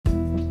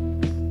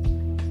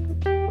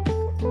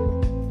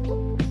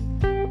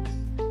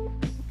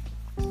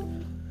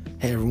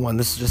everyone.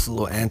 This is just a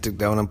little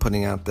anecdote I'm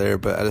putting out there,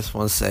 but I just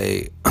want to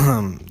say,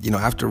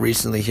 after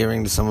recently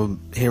hearing some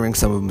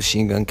of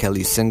Machine Gun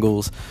Kelly's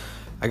singles,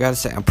 I gotta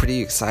say I'm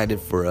pretty excited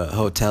for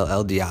Hotel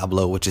El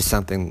Diablo, which is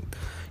something,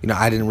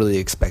 I didn't really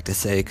expect to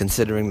say,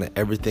 considering that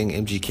everything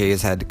MGK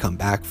has had to come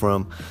back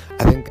from.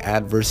 I think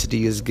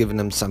adversity has given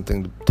him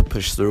something to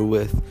push through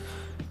with,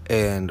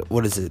 and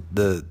what is it?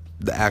 The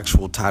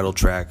actual title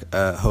track,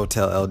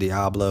 Hotel El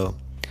Diablo,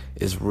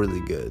 is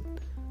really good.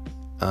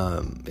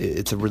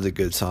 It's a really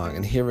good song,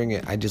 and hearing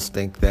it, I just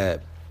think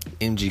that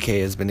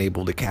MGK has been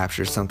able to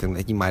capture something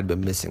that he might have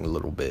been missing a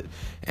little bit,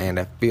 and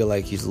I feel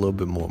like he's a little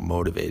bit more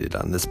motivated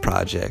on this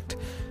project,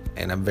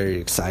 and I'm very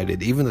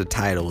excited. Even the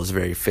title is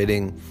very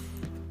fitting,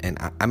 and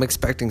I'm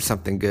expecting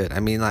something good.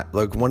 I mean,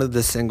 like one of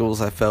the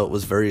singles I felt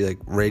was very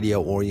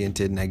radio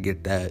oriented, and I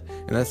get that,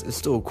 and it's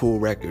still a cool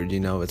record.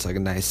 It's like a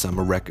nice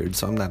summer record,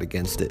 so I'm not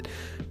against it.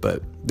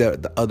 But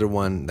the other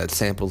one that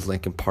samples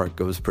Linkin Park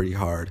goes pretty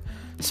hard.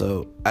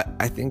 So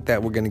I think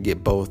that we're going to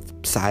get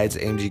both sides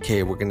of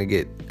MGK. We're going to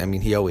get,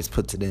 he always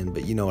puts it in,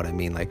 but you know what I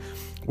mean?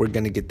 We're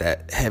going to get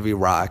that heavy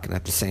rock, and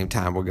at the same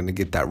time, we're going to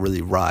get that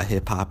really raw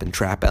hip-hop and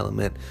trap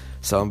element.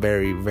 So I'm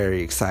very,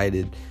 very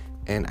excited.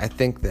 And I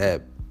think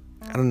that,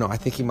 I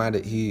think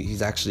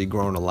he's actually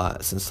grown a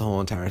lot since the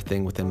whole entire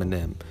thing with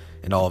Eminem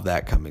and all of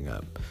that coming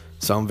up.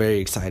 So I'm very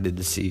excited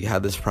to see how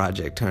this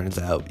project turns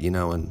out,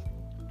 and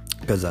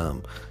because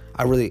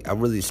I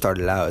really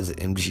started out as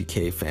an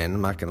MGK fan.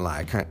 I'm not gonna lie,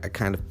 I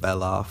kind of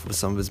fell off with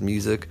some of his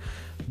music,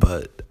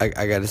 but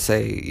I gotta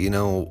say,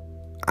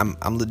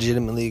 I'm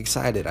legitimately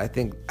excited. I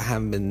think I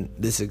haven't been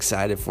this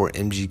excited for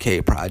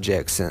MGK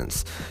projects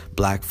since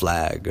Black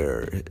Flag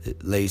or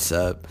Lace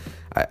Up.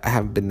 I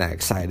haven't been that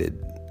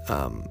excited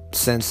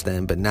since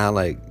then, but now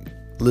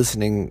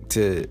listening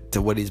to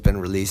what he's been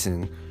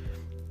releasing,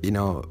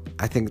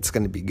 I think it's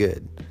gonna be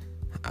good.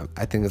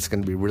 I think it's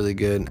going to be really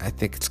good. I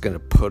think it's going to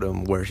put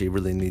him where he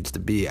really needs to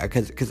be.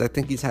 Because I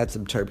think he's had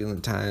some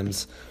turbulent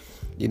times.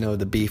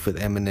 The beef with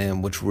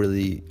Eminem, which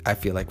really, I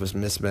feel like, was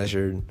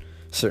mismeasured.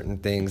 Certain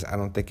things, I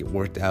don't think it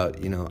worked out.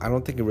 I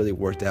don't think it really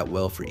worked out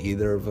well for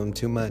either of them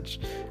too much.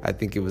 I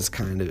think it was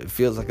it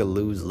feels like a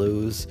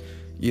lose-lose,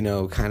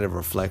 kind of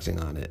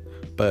reflecting on it.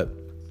 But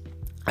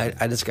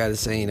I just gotta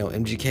say,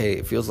 MGK,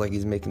 it feels like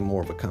he's making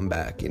more of a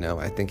comeback.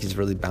 I think he's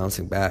really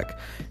bouncing back,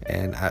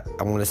 and I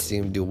want to see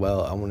him do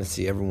well. I want to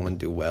see everyone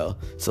do well.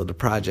 So the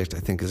project, I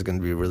think, is going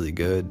to be really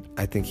good.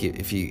 I think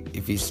if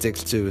he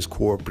sticks to his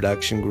core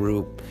production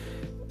group,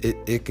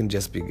 it can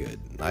just be good.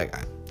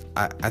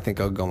 I think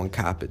I'll go and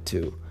cop it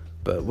too.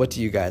 But what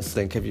do you guys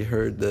think? Have you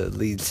heard the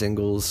lead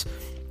singles?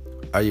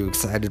 Are you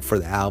excited for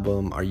the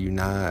album? Are you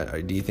not?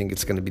 Or do you think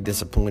it's going to be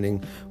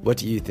disappointing? What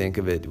do you think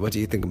of it? What do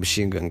you think of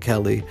Machine Gun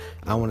Kelly?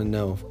 I want to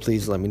know.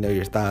 Please let me know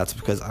your thoughts,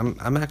 because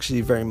I'm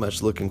actually very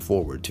much looking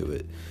forward to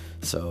it.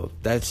 So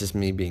that's just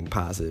me being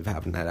positive,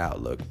 having that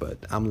outlook. But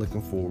I'm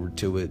looking forward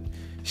to it.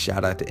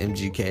 Shout out to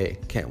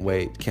MGK. Can't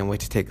wait. Can't wait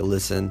to take a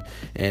listen.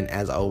 And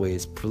as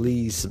always,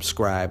 please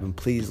subscribe and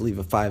please leave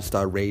a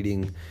 5-star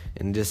rating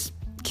and just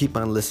keep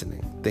on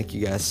listening. Thank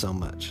you guys so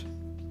much.